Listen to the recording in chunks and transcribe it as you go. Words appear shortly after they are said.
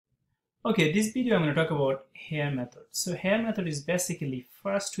Okay, this video I'm going to talk about Hare method. So Hare method is basically,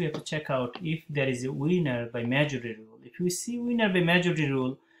 first we have to check out if there is a winner by majority rule. If we see winner by majority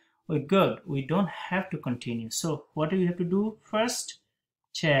rule, we're good. We don't have to continue. So what do we have to do? First,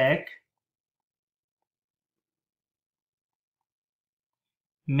 check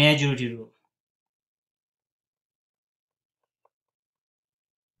majority rule.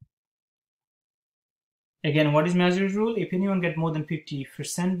 Again, what is majority rule? If anyone get more than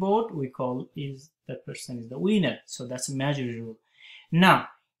 50% vote, we call is that person is the winner. So that's a majority rule. Now,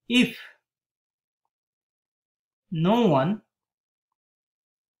 if no one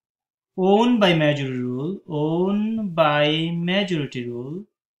owned by majority rule,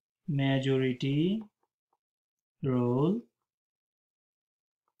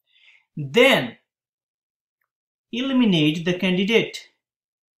 then eliminate the candidate.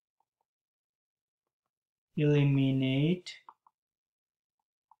 Eliminate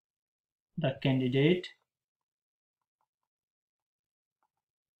the candidate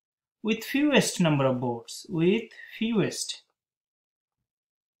with fewest number of votes. With fewest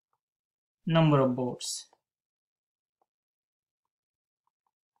number of votes.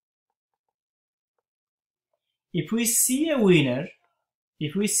 If we see a winner, we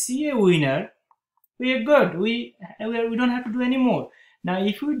are good. We don't have to do any more. Now,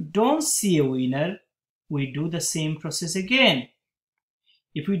 if we don't see a winner, we do the same process again.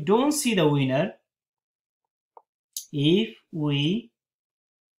 If we don't see the winner, if we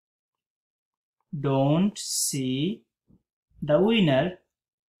don't see the winner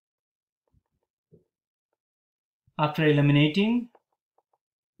after eliminating,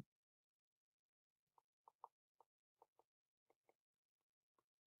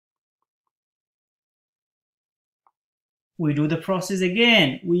 we do the process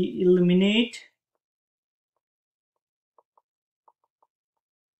again. We eliminate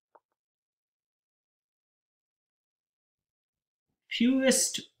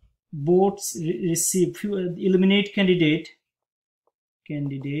fewest votes received. Eliminate candidate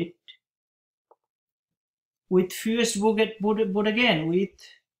with fewest vote again, with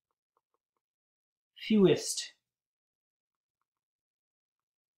fewest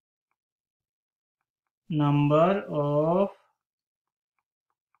number of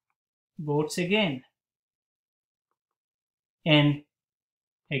votes again and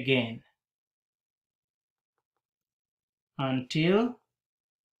again until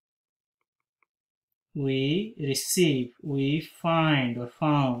we find or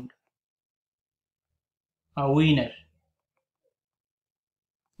found a winner.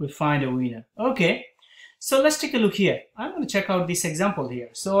 We find a winner. Okay, so let's take a look here. I'm going to check out this example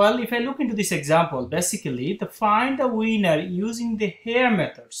here. So if I look into this example, basically to find a winner using the Hare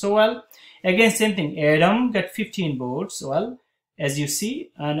method. So again, same thing. Adam got 15 votes. Well, as you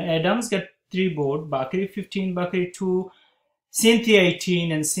see, and Adams got 3 votes. Bakari 15, Bakari 2, Cynthia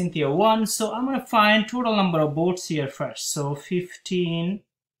 18, and Cynthia 1. So I'm going to find total number of votes here first. So 15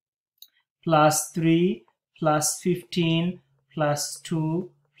 plus 3 plus 15 plus 2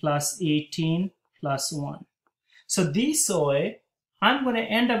 plus 18 plus 1. So this way, I'm going to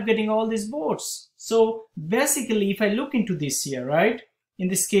end up getting all these votes. So basically, if I look into this here, right? In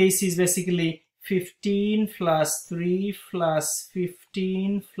this case, is basically 15 plus 3 plus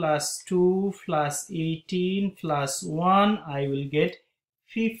 15 plus 2 plus 18 plus 1. I will get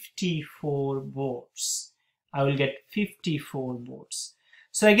 54 votes. I will get 54 votes.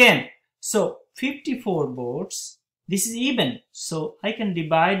 So again, so 54 votes. This is even. So I can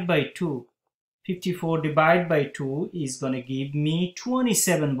divide by 2. 54 divided by 2 is going to give me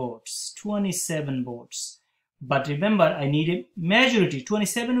 27 votes. 27 votes. But remember, I need a majority.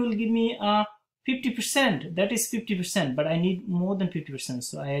 27 will give me 50%. That is 50%. But I need more than 50%.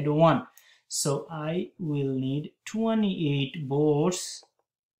 So I add 1. So I will need 28 votes.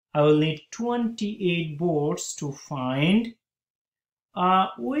 I will need 28 votes to find a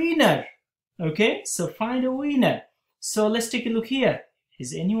winner. Okay, so find a winner. So let's take a look here.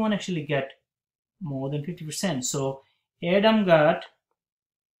 Is anyone actually get more than 50%? So Adam got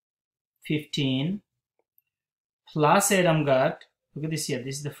 15 plus Adam got, look at this here,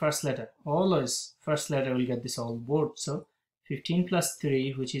 this is the first letter. Always first letter will get this all board. So 15 plus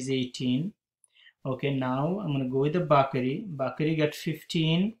 3, which is 18. Okay, now I'm going to go with the Bakari. Bakari got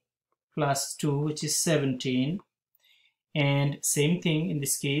 15 plus 2, which is 17. And same thing in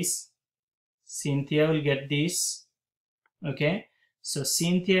this case, Cynthia will get this. Okay, so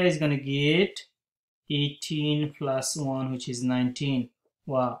Cynthia is going to get 18 plus 1, which is 19.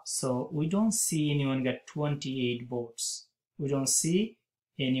 Wow, so we don't see anyone got 28 votes. We don't see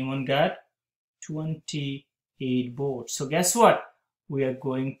anyone got 28 votes. So guess what? We are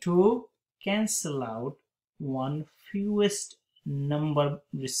going to cancel out one fewest number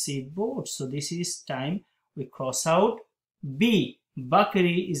received votes. So this is time we cross out B.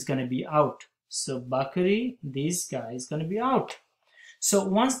 Bakari is going to be out. So Bakari, this guy is going to be out. So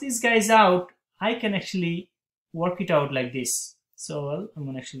once this guy is out, I can actually work it out like this. So well, I'm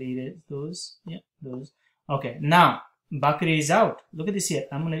going to actually erase those. Yeah, those. Okay, now Bakari is out. Look at this here.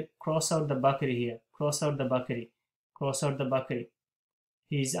 I'm going to cross out the Bakari here. Cross out the Bakari. Cross out the Bakari.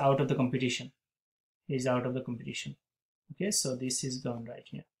 He's out of the competition. He's out of the competition. Okay, so this is gone right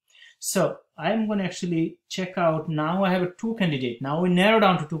here. So I'm going to actually check out. Now I have a 2 candidate. Now we narrow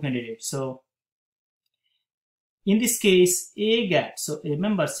down to 2 candidates. So in this case, A got, so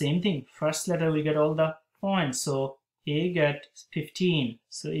remember same thing, first letter we get all the points. So A got 15.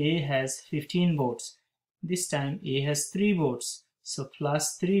 So A has 15 votes. This time A has 3 votes. So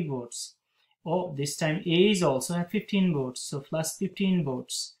plus 3 votes. Oh, this time A is also have 15 votes. So plus 15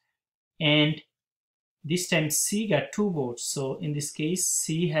 votes. And this time C got 2 votes. So in this case,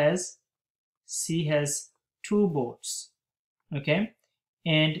 C has 2 votes. Okay.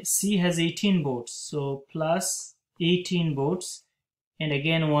 And C has 18 votes. So plus 18 votes. And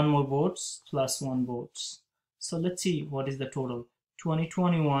again, 1 more votes plus 1 votes. So let's see what is the total. 20,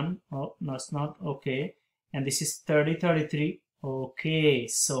 21. Oh, no, it's not. Okay. And this is 30, 33. Okay.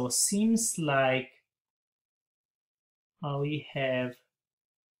 So seems like we have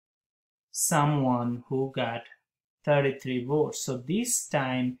someone who got 33 votes. So this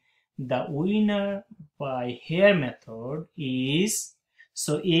time the winner by Hare method is,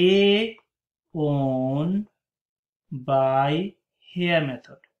 so A won by Hare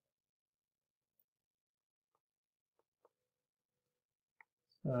method.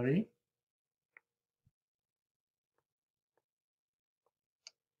 Sorry.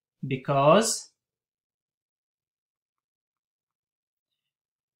 Because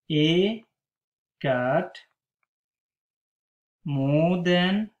A got more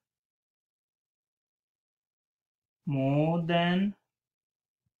than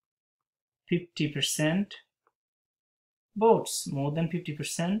 50% votes, more than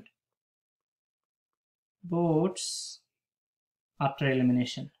 50% votes after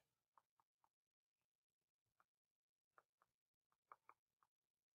elimination.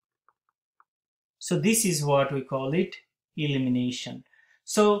 So this is what we call it, elimination.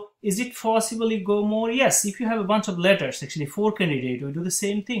 So is it possible to go more? Yes, if you have a bunch of letters, actually 4 candidates, we do the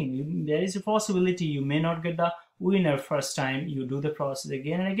same thing. There is a possibility you may not get the winner first time. You do the process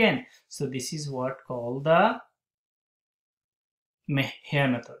again and again. So this is what called the Hare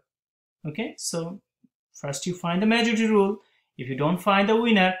method. Okay, so first you find the majority rule. If you don't find the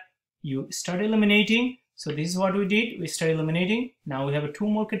winner, you start eliminating. So this is what we did. We start eliminating. Now we have a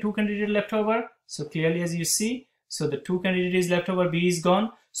 2 candidates left over. So clearly as you see, so the 2 candidates left over, B is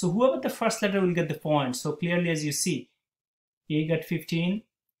gone. So whoever the first letter will get the point. So clearly as you see, A got 15,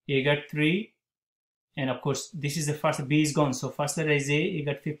 A got 3, and of course this is the first, B is gone. So first letter is A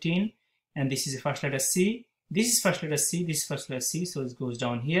got 15, and this is the first letter C. This is first letter C, this is first letter C, so it goes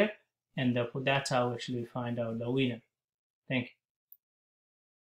down here, and therefore that's how actually we find out the winner. Thank you.